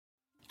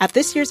At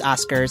this year's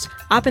Oscars,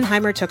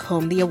 Oppenheimer took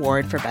home the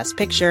award for Best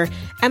Picture,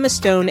 Emma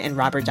Stone and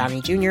Robert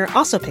Downey Jr.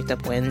 also picked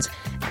up wins,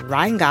 and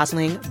Ryan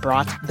Gosling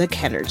brought the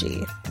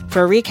Kenergy.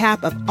 For a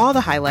recap of all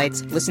the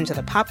highlights, listen to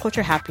the Pop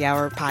Culture Happy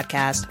Hour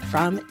podcast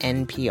from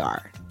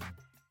NPR.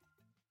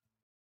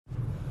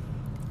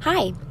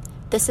 Hi,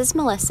 this is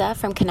Melissa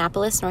from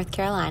Kannapolis, North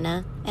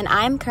Carolina, and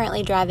I'm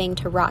currently driving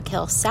to Rock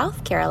Hill,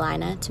 South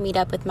Carolina to meet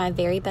up with my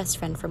very best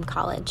friend from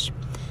college.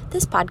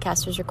 This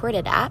podcast was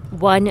recorded at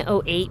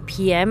 1:08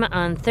 p.m.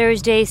 on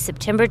Thursday,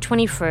 September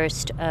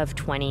 21st of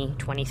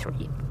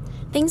 2023.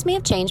 Things may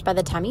have changed by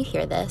the time you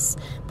hear this,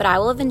 but I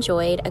will have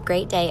enjoyed a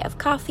great day of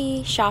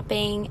coffee,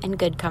 shopping, and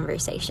good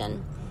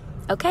conversation.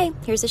 Okay,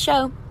 here's the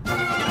show.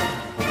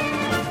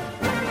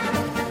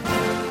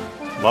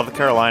 Love the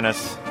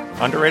Carolinas.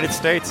 Underrated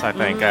states, I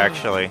think,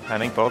 actually. I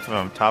think both of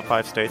them, top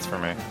 5 states for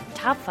me.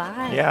 Top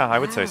 5? Yeah, I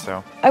would say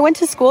so. I went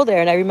to school there,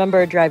 and I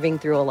remember driving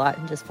through a lot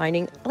and just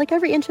finding, like,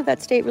 every inch of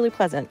that state really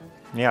pleasant.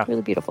 Yeah.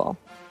 Really beautiful.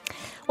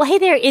 Well, hey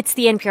there, it's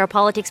the NPR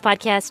Politics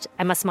Podcast.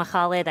 I'm Asma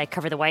Khalid. I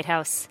cover the White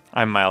House.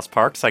 I'm Miles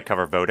Parks. I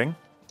cover voting.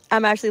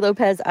 I'm Ashley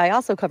Lopez. I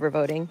also cover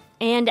voting.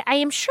 And I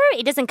am sure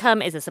it doesn't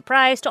come as a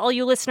surprise to all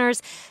you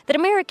listeners that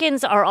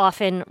Americans are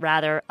often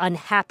rather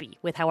unhappy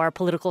with how our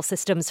political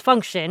systems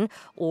function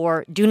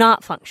or do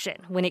not function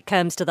when it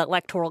comes to the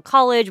Electoral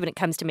College, when it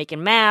comes to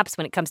making maps,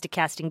 when it comes to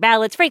casting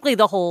ballots, frankly,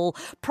 the whole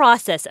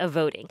process of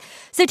voting.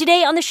 So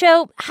today on the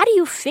show, how do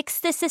you fix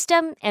this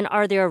system, and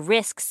are there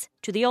risks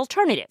to the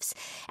alternatives?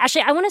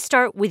 Ashley, I want to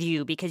start with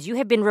you because you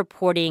have been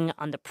reporting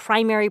on the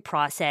primary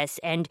process,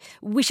 and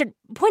we should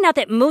point out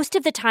that most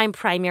of the time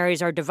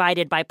primaries are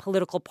divided by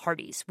political parties,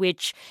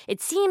 which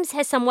it seems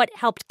has somewhat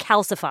helped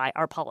calcify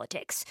our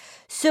politics.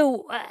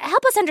 So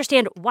help us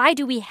understand, why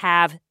do we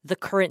have the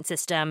current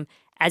system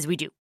as we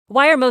do?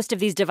 Why are most of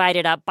these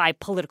divided up by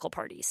political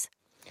parties?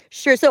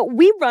 Sure. So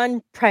we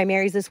run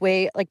primaries this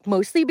way, like,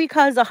 mostly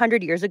because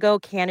 100 years ago,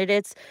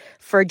 candidates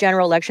for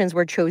general elections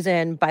were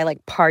chosen by,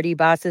 like, party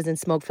bosses in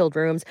smoke-filled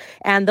rooms,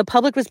 and the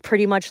public was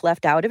pretty much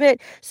left out of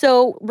it.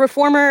 So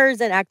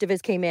reformers and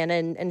activists came in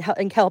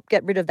and helped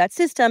get rid of that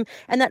system,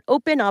 and that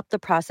opened up the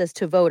process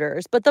to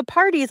voters. But the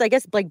parties, I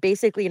guess, like,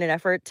 basically in an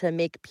effort to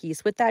make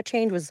peace with that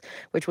change,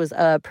 which was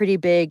a pretty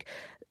big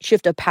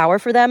shift of power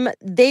for them,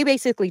 they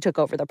basically took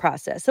over the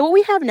process. So what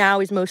we have now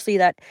is mostly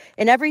that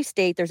in every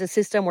state, there's a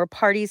system where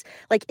parties,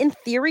 like, in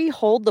theory,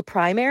 hold the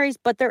primaries,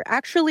 but they're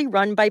actually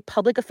run by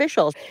public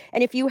officials.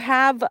 And if you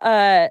have,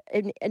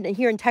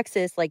 here in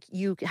Texas, like,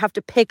 you have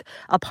to pick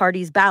a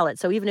party's ballot.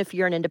 So even if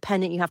you're an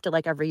independent, you have to,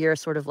 like, every year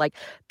sort of, like,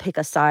 pick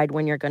a side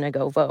when you're going to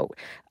go vote.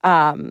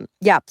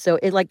 So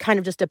it, like, kind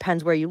of just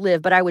depends where you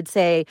live. But I would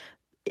say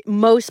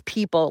most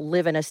people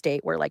live in a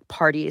state where, like,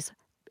 parties,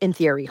 in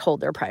theory,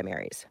 hold their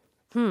primaries.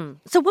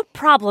 So what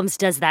problems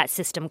does that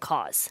system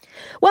cause?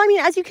 Well, I mean,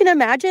 as you can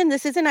imagine,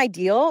 this isn't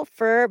ideal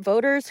for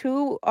voters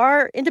who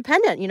are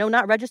independent,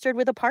 not registered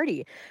with a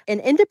party. And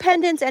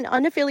independents and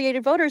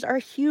unaffiliated voters are a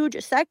huge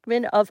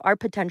segment of our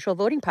potential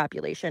voting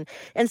population.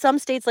 In some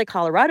states like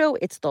Colorado,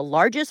 it's the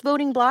largest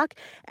voting bloc,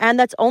 and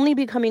that's only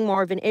becoming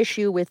more of an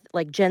issue with,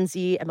 like, Gen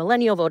Z and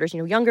millennial voters,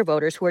 younger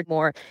voters who are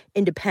more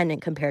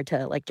independent compared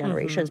to, like,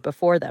 generations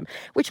before them,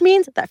 which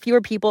means that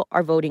fewer people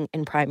are voting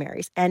in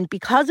primaries. And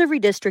because of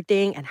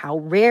redistricting and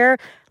how rare,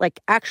 like,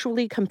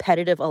 actually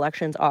competitive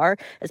elections are,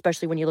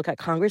 especially when you look at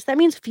Congress, that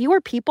means fewer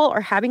people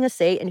are having a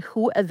say in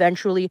who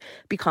eventually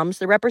becomes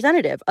the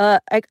representative.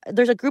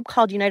 There's a group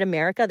called Unite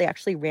America. They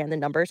actually ran the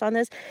numbers on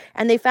this,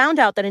 and they found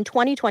out that in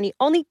 2020,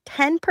 only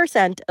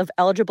 10% of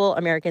eligible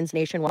Americans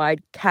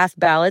nationwide cast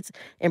ballots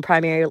in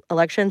primary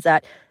elections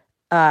that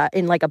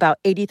in, like, about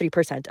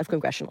 83% of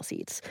congressional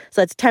seats.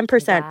 So that's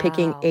 10%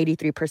 picking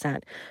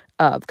 83%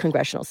 of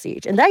congressional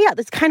seats. And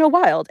that's kind of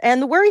wild.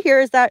 And the worry here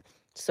is that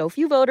so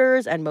few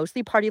voters and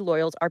mostly party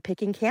loyals are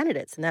picking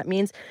candidates. And that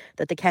means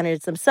that the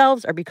candidates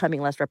themselves are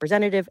becoming less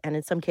representative and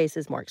in some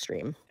cases more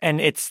extreme.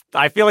 And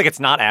I feel like it's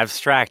not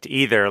abstract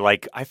either.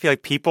 Like, I feel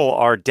like people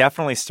are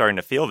definitely starting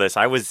to feel this.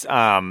 I was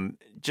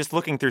just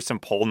looking through some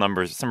poll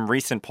numbers, some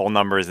recent poll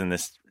numbers in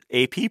this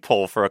AP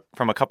poll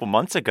from a couple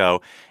months ago,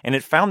 and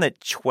it found that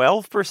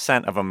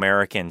 12% of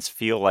Americans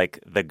feel like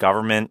the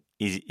government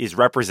is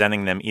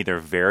representing them either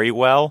very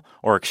well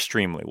or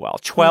extremely well.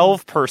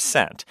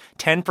 12%.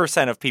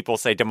 10% of people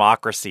say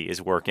democracy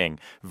is working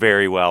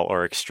very well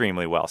or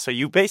extremely well. So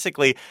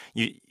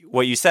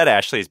what you said,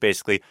 Ashley, is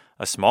basically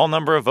a small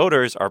number of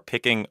voters are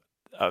picking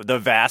the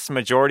vast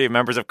majority of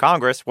members of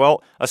Congress.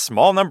 Well, a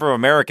small number of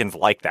Americans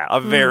like that, a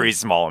very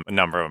small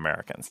number of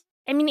Americans.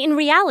 I mean, in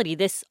reality,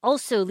 this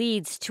also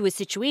leads to a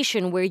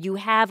situation where you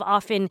have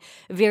often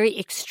very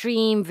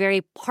extreme,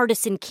 very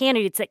partisan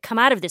candidates that come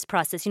out of this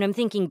process. I'm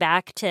thinking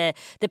back to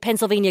the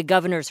Pennsylvania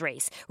governor's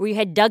race, where you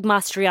had Doug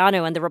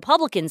Mastriano on the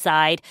Republican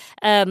side,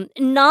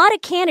 not a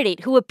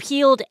candidate who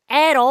appealed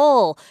at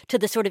all to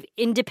the sort of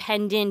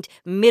independent,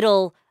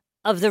 middle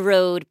of the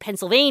road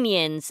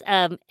Pennsylvanians.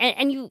 And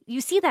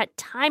you see that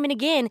time and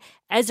again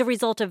as a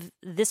result of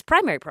this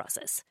primary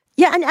process.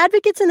 Yeah, and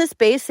advocates in this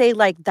space say,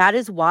 like, that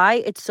is why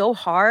it's so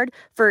hard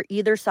for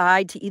either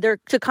side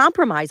to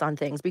compromise on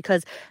things,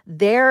 because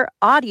their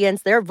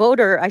audience, their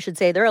voter, I should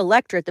say, their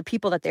electorate, the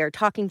people that they are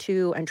talking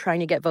to and trying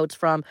to get votes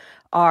from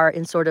are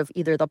in sort of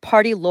either the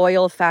party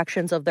loyal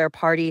factions of their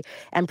party,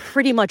 and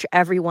pretty much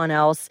everyone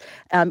else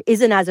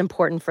isn't as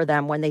important for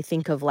them when they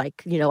think of,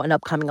 like, an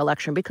upcoming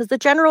election, because the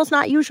general's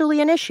not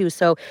usually an issue.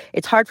 So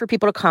it's hard for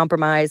people to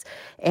compromise.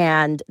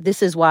 And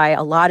this is why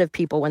a lot of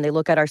people, when they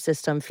look at our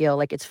system, feel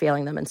like it's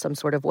failing them in some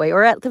sort of way,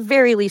 or at the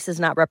very least is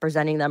not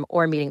representing them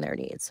or meeting their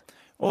needs.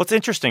 Well, it's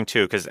interesting,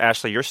 too, because,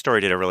 Ashley, your story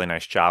did a really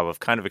nice job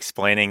of kind of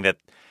explaining that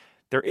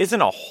there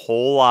isn't a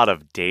whole lot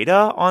of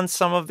data on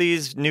some of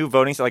these new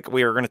voting. Like,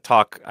 we are going to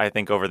talk, I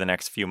think, over the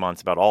next few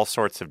months about all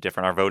sorts of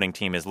different. Our voting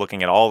team is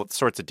looking at all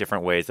sorts of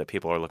different ways that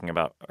people are looking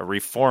about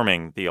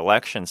reforming the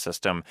election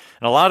system.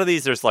 And a lot of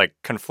these, there's like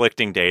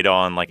conflicting data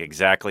on like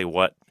exactly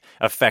what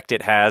effect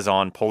it has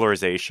on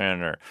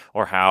polarization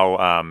or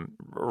how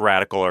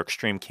radical or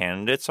extreme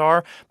candidates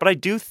are. But I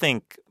do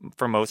think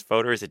for most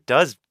voters, it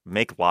does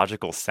make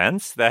logical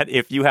sense that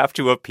if you have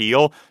to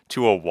appeal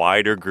to a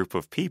wider group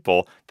of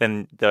people,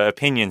 then the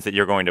opinions that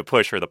you're going to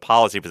push or the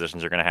policy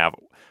positions you're going to have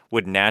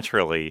would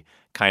naturally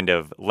kind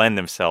of lend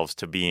themselves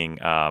to being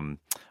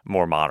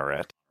more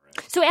moderate.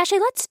 So, Ashley,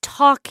 let's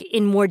talk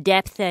in more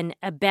depth then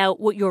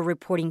about what your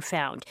reporting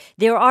found.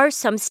 There are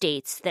some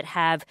states that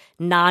have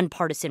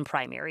nonpartisan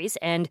primaries,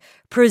 and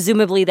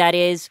presumably that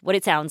is what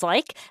it sounds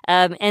like,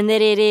 and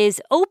that it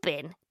is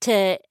open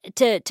to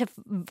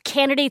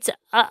candidates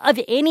of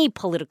any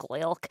political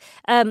ilk.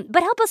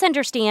 But help us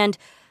understand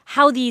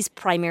how these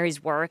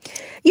primaries work.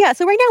 Yeah,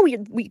 so right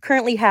now we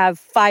currently have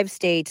 5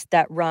 states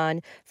that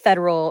run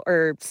federal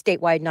or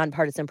statewide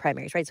nonpartisan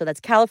primaries, right? So that's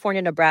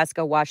California,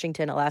 Nebraska,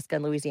 Washington, Alaska,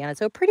 and Louisiana.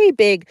 So a pretty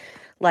big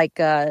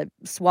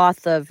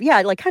swath of,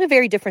 kind of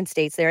very different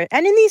states there.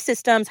 And in these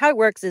systems, how it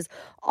works is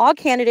all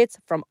candidates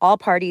from all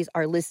parties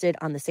are listed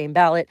on the same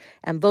ballot,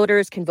 and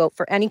voters can vote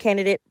for any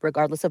candidate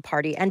regardless of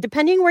party. And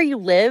depending where you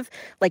live,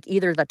 like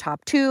either the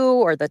top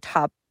 2 or the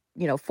top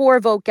 4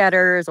 vote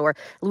getters, or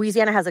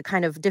Louisiana has a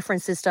kind of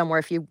different system where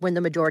if you win the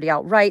majority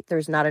outright,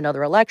 there's not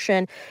another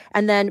election.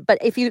 And then, but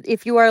if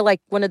you are like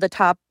one of the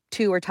top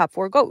 2 or top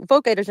 4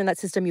 vote getters in that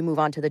system, you move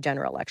on to the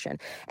general election.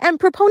 And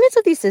proponents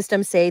of these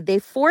systems say they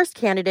force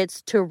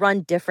candidates to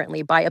run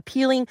differently by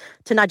appealing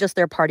to not just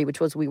their party,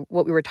 which was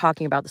what we were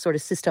talking about, the sort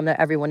of system that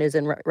everyone is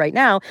in right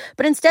now,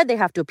 but instead they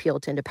have to appeal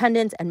to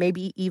independents and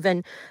maybe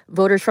even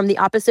voters from the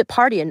opposite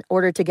party in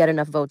order to get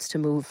enough votes to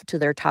move to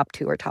their top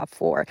 2 or top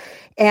 4.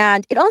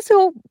 And it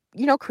also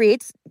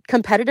creates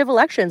competitive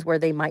elections where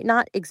they might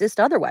not exist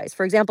otherwise.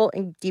 For example,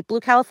 in deep blue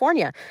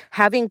California,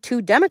 having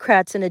 2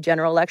 Democrats in a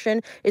general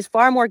election is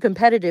far more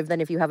competitive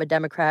than if you have a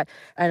Democrat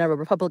and a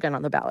Republican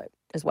on the ballot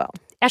as well.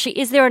 Actually,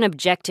 is there an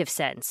objective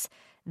sense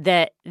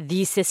that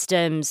these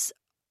systems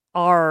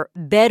are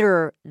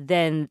better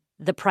than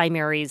the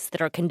primaries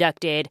that are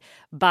conducted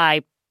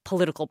by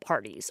political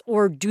parties,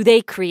 or do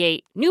they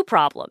create new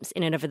problems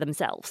in and of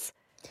themselves?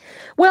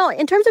 Well,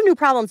 in terms of new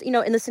problems,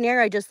 in the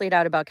scenario I just laid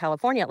out about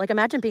California, like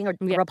imagine being a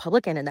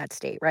Republican in that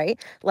state, right?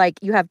 Like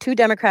you have 2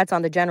 Democrats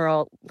on the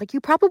general, like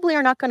you probably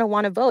are not going to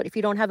want to vote if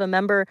you don't have a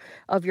member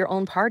of your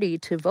own party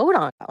to vote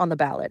on the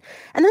ballot.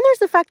 And then there's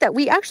the fact that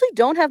we actually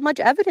don't have much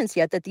evidence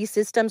yet that these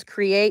systems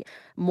create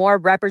more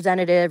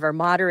representative or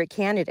moderate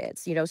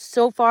candidates.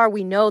 So far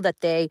we know that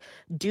they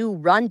do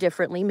run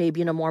differently,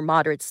 maybe in a more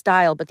moderate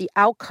style, but the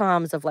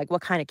outcomes of like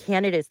what kind of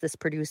candidates this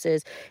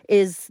produces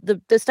is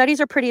the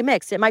studies are pretty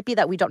mixed. It might be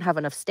that we don't have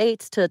enough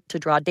states to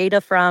draw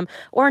data from,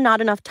 or not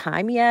enough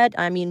time yet.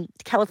 I mean,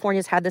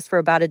 California's had this for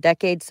about a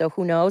decade, so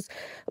who knows?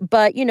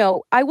 But,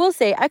 I will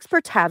say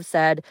experts have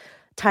said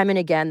time and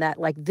again that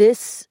like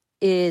this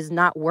is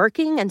not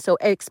working. And so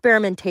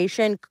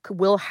experimentation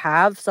will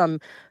have some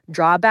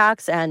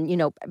drawbacks. And,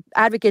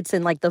 advocates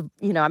in like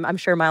I'm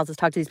sure Miles has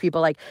talked to these people,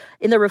 like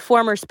in the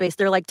reformer space,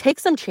 they're like, take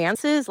some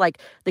chances. Like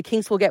the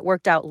kinks will get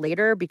worked out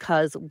later,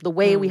 because the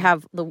way we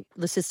have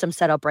the system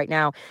set up right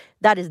now,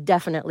 that is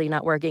definitely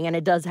not working. And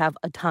it does have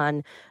a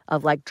ton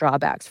of like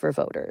drawbacks for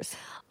voters.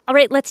 All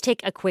right, let's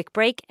take a quick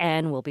break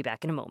and we'll be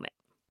back in a moment.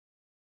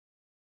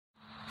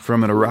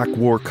 From an Iraq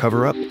war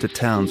cover-up to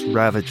towns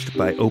ravaged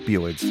by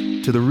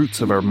opioids to the roots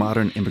of our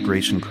modern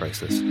immigration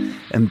crisis,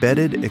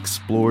 Embedded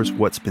explores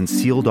what's been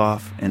sealed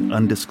off and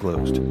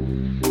undisclosed.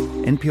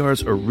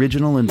 NPR's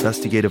original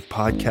investigative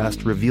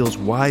podcast reveals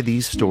why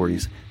these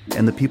stories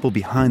and the people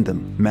behind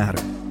them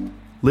matter.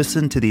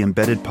 Listen to the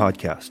Embedded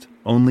podcast,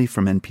 only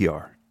from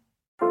NPR.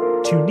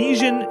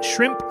 Tunisian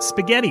shrimp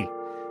spaghetti,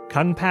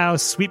 kung pao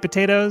sweet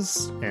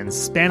potatoes, and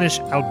Spanish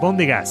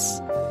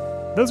albondigas.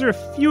 Those are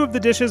a few of the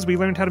dishes we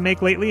learned how to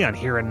make lately on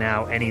Here and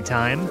Now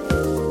Anytime,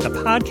 a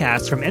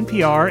podcast from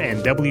NPR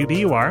and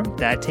WBUR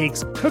that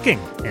takes cooking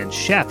and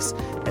chefs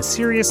as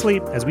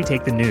seriously as we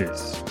take the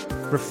news.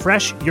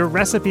 Refresh your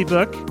recipe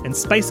book and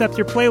spice up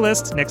your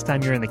playlist next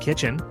time you're in the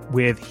kitchen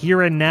with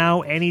Here and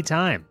Now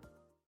Anytime.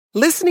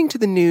 Listening to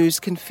the news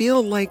can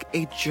feel like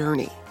a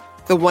journey.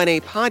 The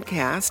 1A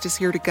podcast is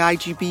here to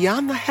guide you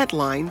beyond the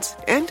headlines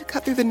and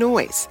cut through the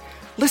noise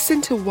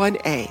Listen to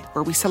 1A,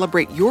 where we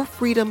celebrate your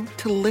freedom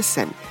to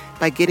listen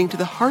by getting to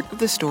the heart of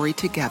the story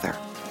together.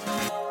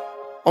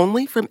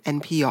 Only from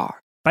NPR.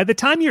 By the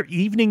time your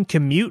evening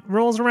commute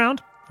rolls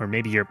around, or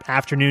maybe your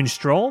afternoon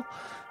stroll,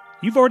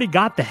 you've already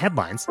got the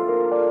headlines.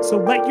 So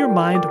let your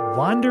mind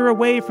wander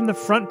away from the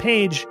front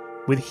page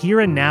with Here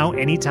and Now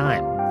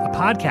Anytime, a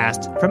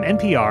podcast from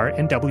NPR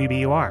and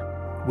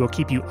WBUR. We'll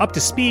keep you up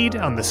to speed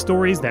on the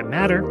stories that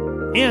matter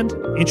and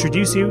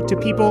introduce you to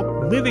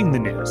people living the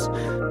news,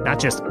 not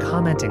just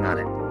commenting on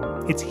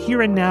it. It's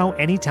Here and Now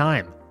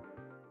Anytime.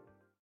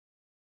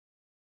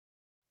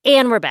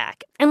 And we're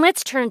back. And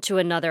let's turn to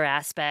another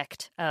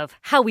aspect of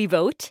how we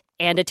vote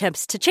and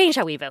attempts to change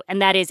how we vote,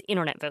 and that is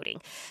internet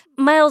voting.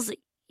 Miles,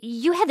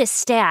 you had this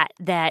stat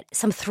that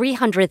some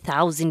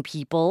 300,000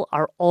 people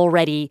are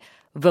already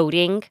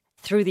voting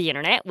through the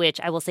internet, which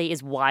I will say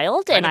is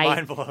wild, and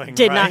I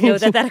did not know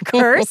that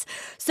occurs.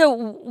 So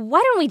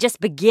why don't we just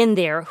begin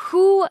there?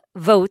 Who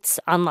votes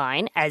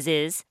online, as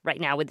is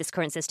right now with this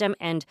current system,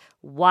 and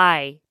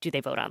why do they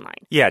vote online?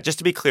 Yeah, just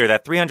to be clear,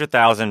 that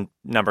 300,000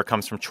 number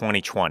comes from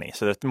 2020.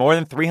 So more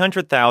than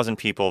 300,000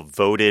 people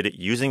voted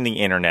using the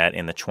internet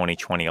in the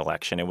 2020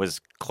 election. It was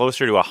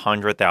closer to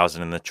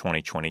 100,000 in the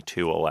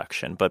 2022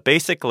 election. But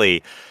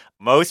basically,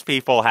 most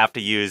people have to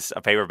use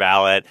a paper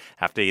ballot,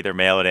 have to either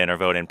mail it in or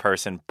vote in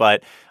person.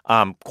 But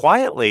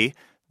quietly,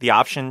 the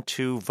option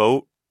to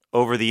vote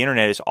over the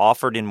internet is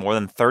offered in more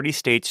than 30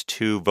 states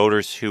to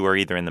voters who are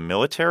either in the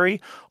military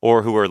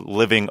or who are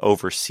living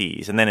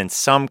overseas. And then in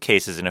some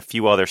cases, in a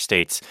few other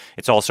states,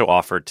 it's also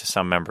offered to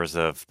some members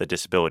of the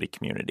disability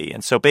community.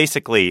 And so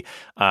basically,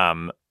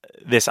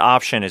 this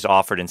option is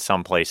offered in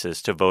some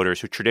places to voters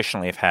who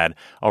traditionally have had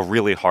a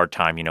really hard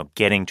time,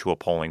 getting to a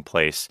polling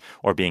place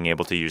or being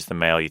able to use the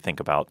mail. You think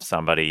about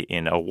somebody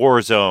in a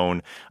war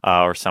zone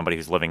or somebody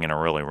who's living in a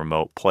really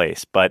remote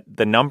place. But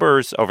the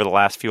numbers over the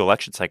last few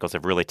election cycles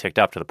have really ticked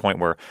up to the point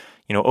where,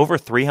 over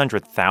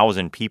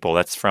 300,000 people,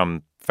 that's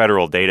from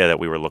federal data that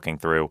we were looking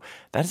through,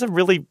 that is a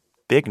really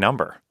big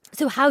number.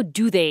 So how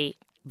do they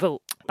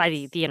vote by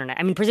the internet?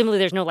 I mean, presumably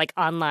there's no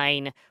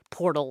online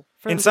portal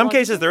for in some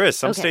cases there is.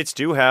 Some states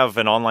do have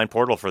an online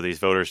portal for these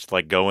voters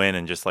to go in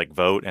and just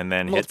vote and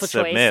then multiple hit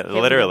submit, choice,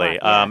 literally.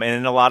 Yeah. And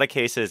in a lot of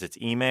cases it's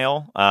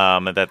email,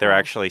 that they're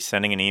actually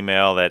sending an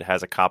email that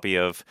has a copy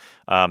of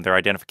their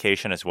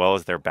identification as well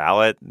as their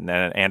ballot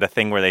and a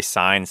thing where they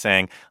sign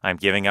saying, I'm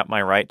giving up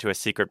my right to a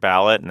secret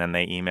ballot, and then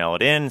they email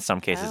it in. In some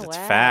cases it's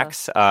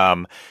fax.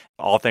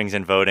 All things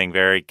in voting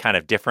very kind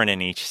of different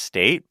in each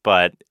state,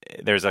 but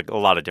there's a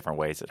lot of different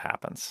ways it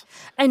happens.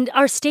 And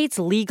are states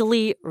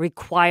legally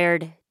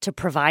required to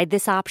provide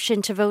this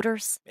option to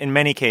voters? In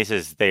many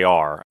cases, they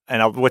are.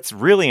 And what's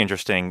really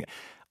interesting,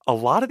 a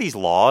lot of these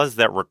laws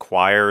that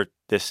require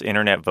this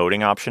internet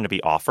voting option to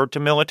be offered to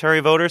military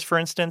voters, for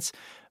instance,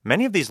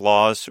 many of these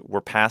laws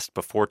were passed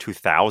before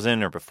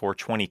 2000 or before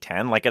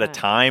 2010, at a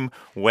time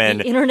when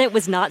the internet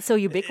was not so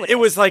ubiquitous. It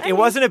was it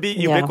wasn't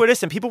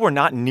ubiquitous, and people were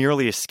not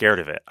nearly as scared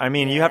of it. I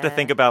mean, you have to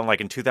think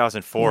about in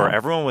 2004,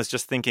 everyone was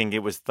just thinking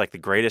it was the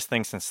greatest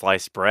thing since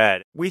sliced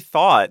bread. We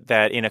thought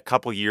that in a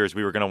couple years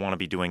we were going to want to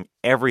be doing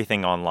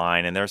everything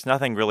online, and there's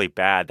nothing really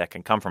bad that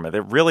can come from it.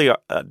 Really,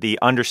 the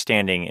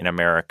understanding in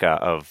America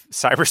of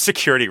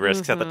cybersecurity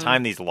risks at the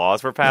time these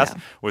laws were passed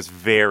was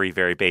very,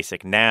 very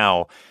basic.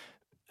 Now,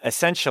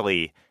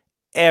 essentially,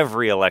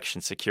 every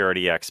election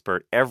security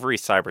expert, every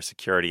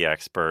cybersecurity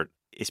expert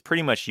is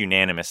pretty much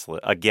unanimous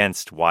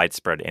against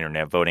widespread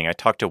internet voting. I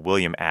talked to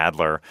William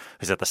Adler,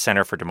 who's at the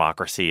Center for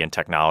Democracy and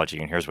Technology,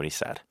 and here's what he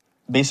said.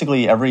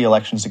 Basically, every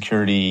election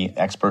security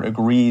expert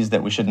agrees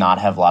that we should not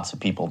have lots of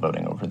people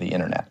voting over the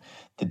internet.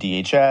 The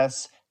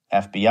DHS,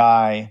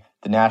 FBI,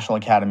 the National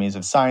Academies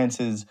of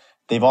Sciences,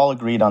 they've all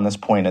agreed on this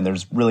point, and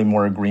there's really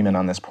more agreement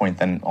on this point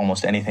than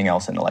almost anything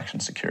else in election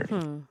security.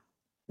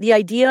 The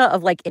idea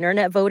of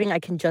internet voting, I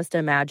can just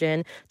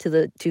imagine to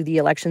the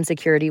election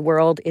security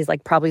world is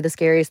probably the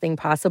scariest thing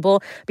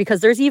possible,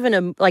 because there's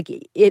even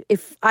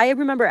if I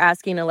remember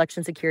asking an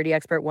election security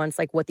expert once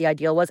what the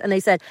ideal was, and they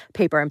said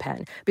paper and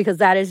pen, because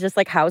that is just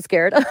how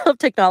scared of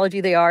technology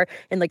they are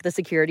in the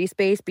security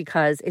space,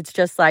 because it's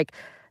just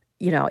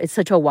it's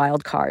such a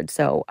wild card.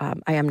 So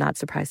I am not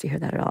surprised to hear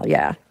that at all.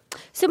 Yeah.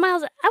 So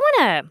Miles, I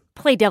want to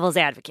play devil's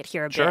advocate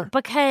here a bit,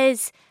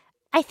 because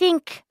I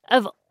think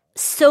of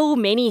so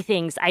many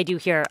things I do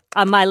here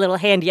on my little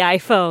handy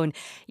iPhone.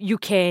 You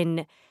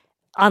can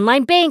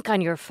online bank on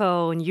your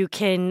phone. You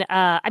can,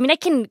 I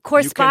can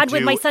correspond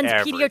with my son's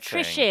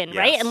pediatrician,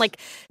 right? And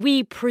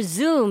we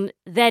presume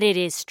that it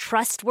is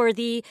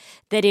trustworthy,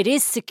 that it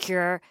is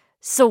secure.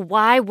 So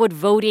why would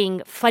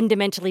voting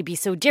fundamentally be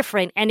so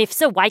different? And if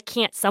so, why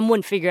can't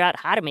someone figure out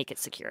how to make it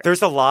secure?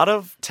 There's a lot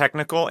of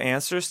technical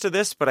answers to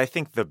this, but I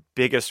think the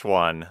biggest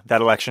one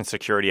that election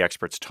security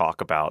experts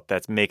talk about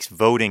that makes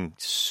voting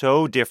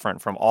so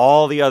different from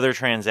all the other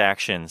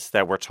transactions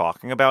that we're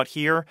talking about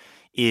here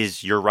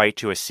is your right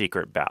to a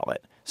secret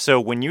ballot.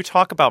 So when you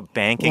talk about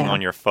banking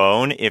on your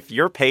phone, if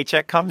your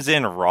paycheck comes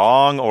in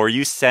wrong or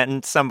you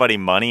send somebody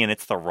money and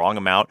it's the wrong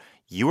amount,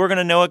 You are going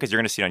to know it because you're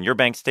going to see it on your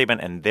bank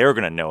statement, and they're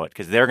going to know it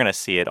because they're going to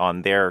see it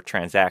on their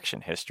transaction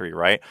history,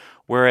 right?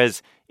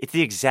 Whereas it's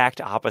the exact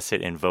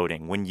opposite in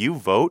voting. When you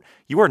vote,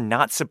 you are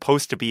not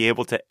supposed to be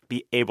able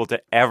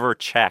to ever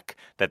check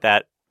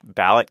that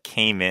ballot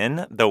came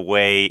in the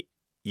way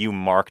you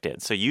marked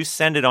it. So you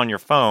send it on your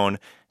phone,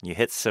 and you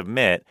hit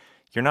submit.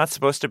 You're not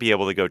supposed to be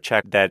able to go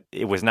check that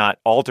it was not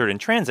altered in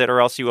transit, or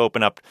else you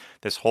open up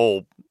this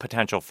whole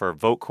potential for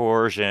vote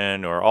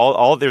coercion or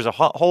all there's a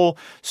whole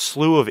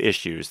slew of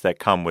issues that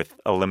come with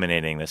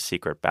eliminating the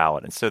secret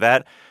ballot. And so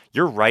that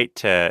your right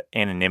to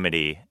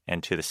anonymity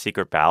and to the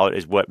secret ballot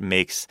is what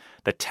makes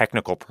the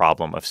technical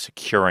problem of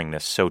securing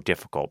this so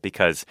difficult,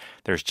 because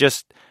there's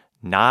just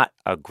not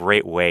a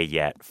great way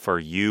yet for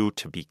you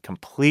to be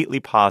completely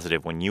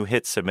positive when you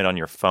hit submit on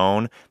your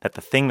phone that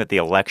the thing that the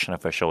election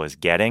official is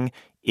getting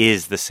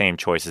is the same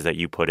choices that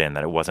you put in,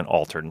 that it wasn't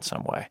altered in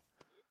some way.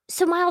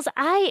 So, Miles,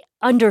 I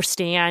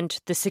understand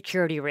the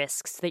security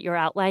risks that you're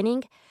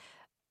outlining,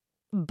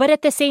 but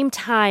at the same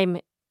time,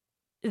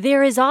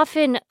 there is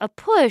often a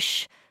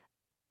push,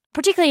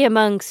 particularly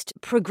amongst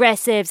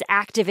progressives,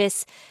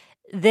 activists,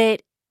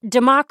 that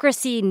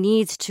democracy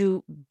needs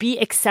to be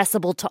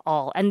accessible to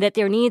all, and that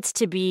there needs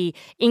to be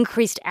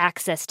increased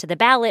access to the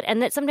ballot,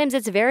 and that sometimes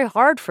it's very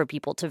hard for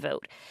people to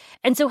vote.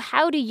 And so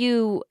how do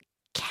you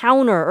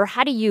counter, or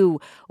how do you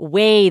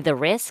weigh the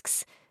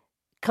risks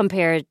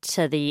compared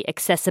to the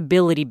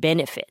accessibility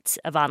benefits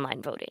of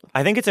online voting?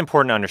 I think it's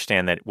important to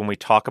understand that when we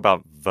talk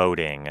about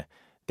voting,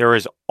 there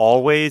is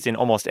always, in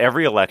almost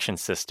every election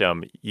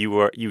system,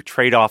 you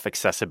trade off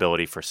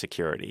accessibility for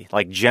security.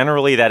 Like,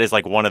 generally, that is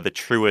like one of the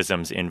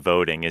truisms in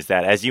voting, is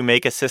that as you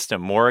make a system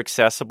more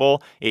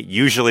accessible, it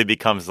usually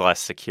becomes less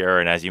secure.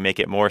 And as you make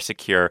it more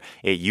secure,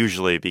 it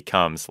usually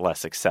becomes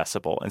less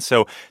accessible. And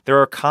so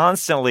there are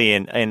constantly,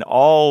 in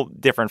all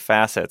different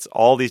facets,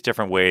 all these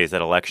different ways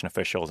that election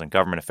officials and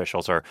government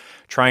officials are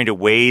trying to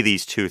weigh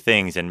these two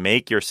things and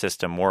make your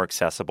system more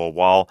accessible,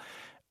 while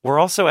we're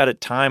also at a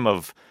time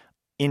of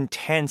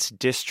intense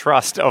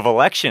distrust of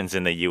elections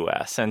in the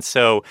U.S. And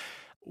so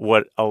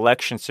what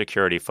election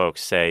security folks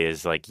say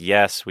is like,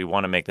 yes, we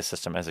want to make the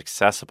system as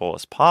accessible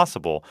as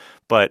possible,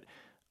 but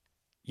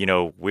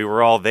we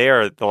were all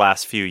there the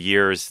last few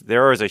years.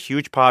 There is a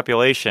huge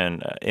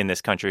population in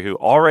this country who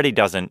already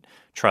doesn't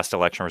trust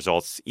election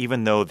results,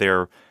 even though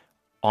they're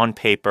on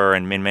paper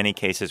and in many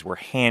cases were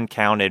hand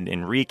counted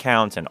in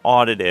recounts and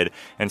audited.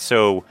 And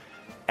so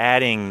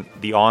adding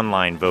the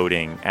online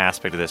voting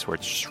aspect of this, where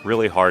it's just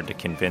really hard to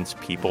convince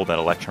people that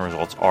election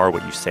results are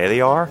what you say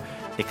they are,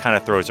 it kind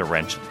of throws a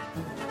wrench.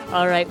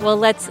 All right, well,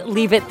 let's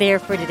leave it there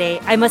for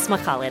today. I'm Asma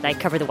Khalid. I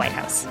cover the White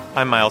House.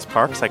 I'm Miles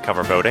Parks. I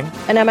cover voting.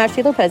 And I'm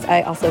Ashley Lopez.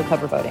 I also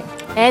cover voting.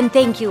 And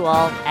thank you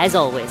all, as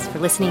always, for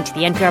listening to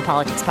the NPR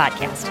Politics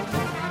Podcast.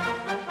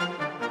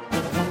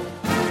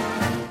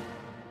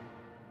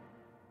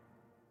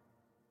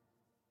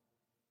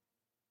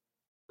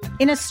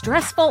 In a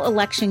stressful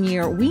election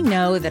year, we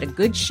know that a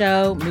good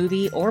show,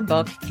 movie, or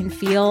book can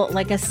feel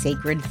like a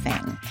sacred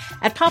thing.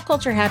 At Pop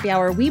Culture Happy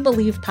Hour, we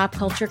believe pop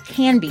culture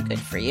can be good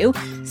for you.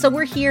 So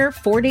we're here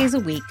 4 days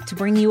a week to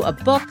bring you a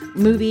book,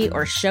 movie,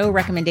 or show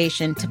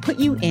recommendation to put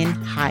you in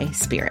high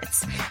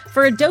spirits.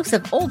 For a dose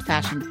of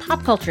old-fashioned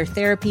pop culture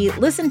therapy,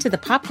 listen to the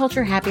Pop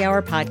Culture Happy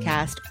Hour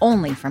podcast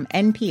only from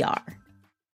NPR.